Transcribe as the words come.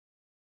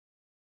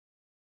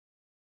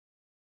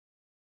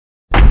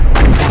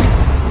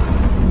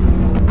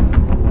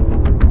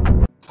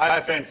Hi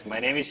friends, my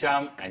name is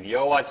Shyam and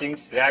you're watching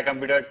Shreya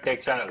Computer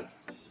Tech Channel.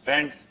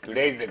 Friends,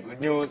 today is the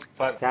good news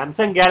for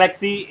SAMSUNG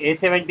Galaxy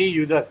A70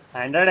 users.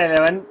 Android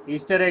 11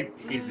 Easter egg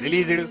is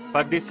released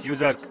for these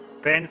users.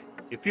 Friends,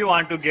 if you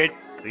want to get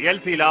real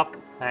feel of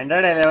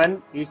Android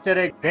 11 Easter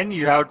egg, then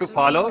you have to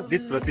follow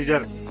this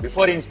procedure.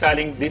 Before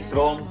installing this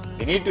ROM,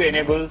 you need to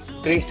enable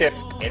 3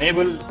 steps.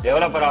 Enable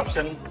developer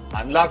option,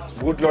 unlock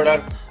bootloader,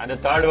 and the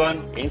third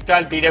one,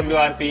 install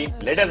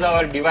TWRP. Let us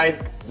our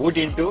device boot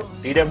into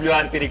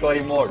TWRP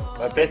recovery mode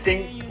by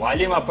pressing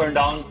volume up and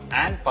down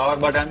and power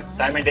button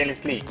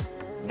simultaneously.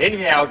 Then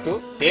we have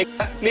to take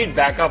a complete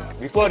backup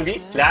before we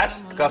flash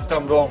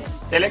custom ROM.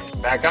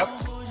 Select backup.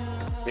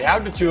 We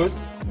have to choose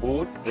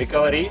boot,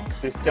 recovery,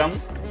 system,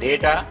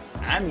 data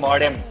and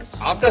modem.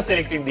 After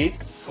selecting these,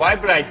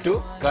 swipe right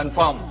to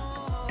confirm.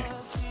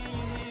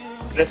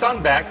 Press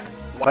on back.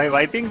 By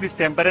wiping this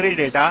temporary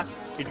data,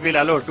 it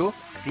will allow to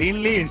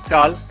cleanly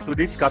install to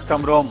this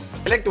custom ROM.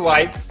 Select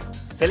wipe,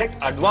 select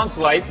advanced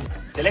wipe,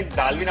 select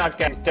Dalvin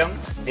Hardcast system,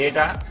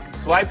 data,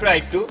 swipe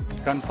right to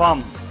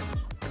confirm.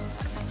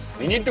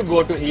 We need to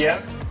go to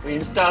here to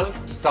install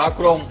stock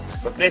ROM.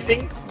 By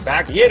pressing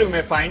back, here you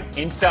may find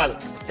install.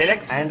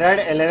 Select Android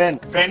 11.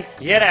 Friends,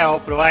 here I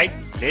have provide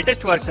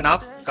latest version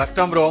of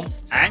custom ROM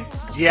and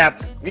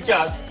GApps which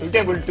are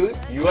suitable to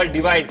your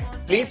device.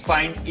 Please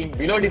find in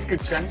below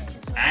description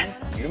and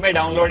you may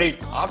download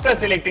it. After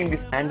selecting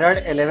this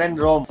Android 11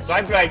 ROM,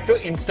 swipe right to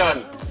install.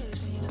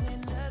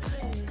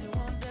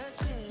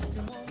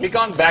 Click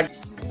on back,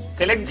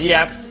 select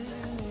GApps.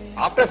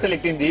 After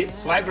selecting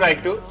this, swipe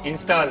right to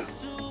install.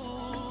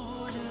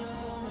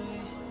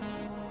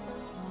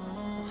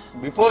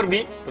 Before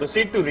we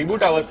proceed to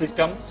reboot our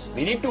system,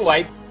 we need to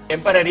wipe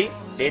temporary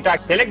data.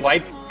 Select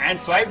wipe and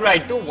swipe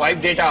right to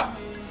wipe data.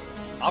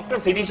 After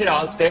finishing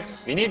all steps,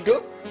 we need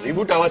to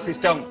reboot our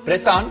system.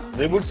 Press on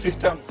reboot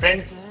system.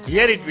 Friends,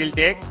 here it will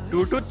take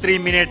 2 to 3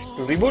 minutes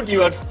to reboot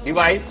your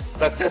device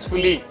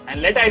successfully.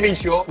 And let I will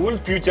show cool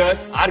features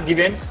are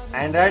given.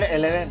 Android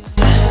 11.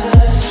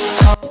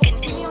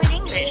 Continue in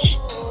English.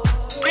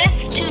 Press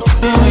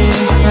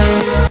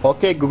 2.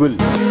 Okay, Google.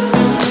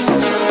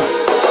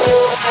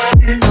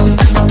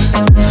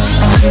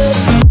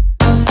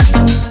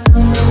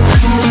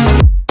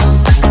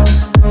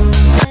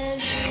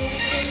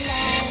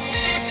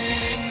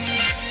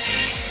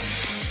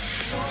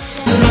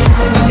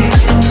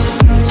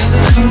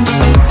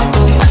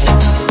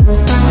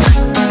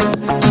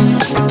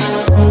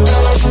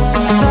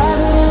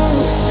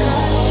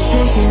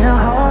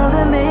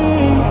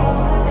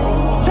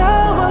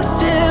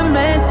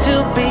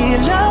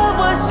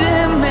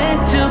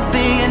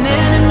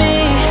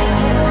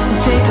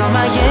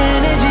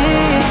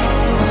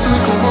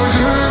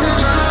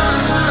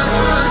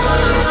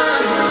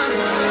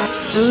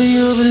 Do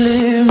you believe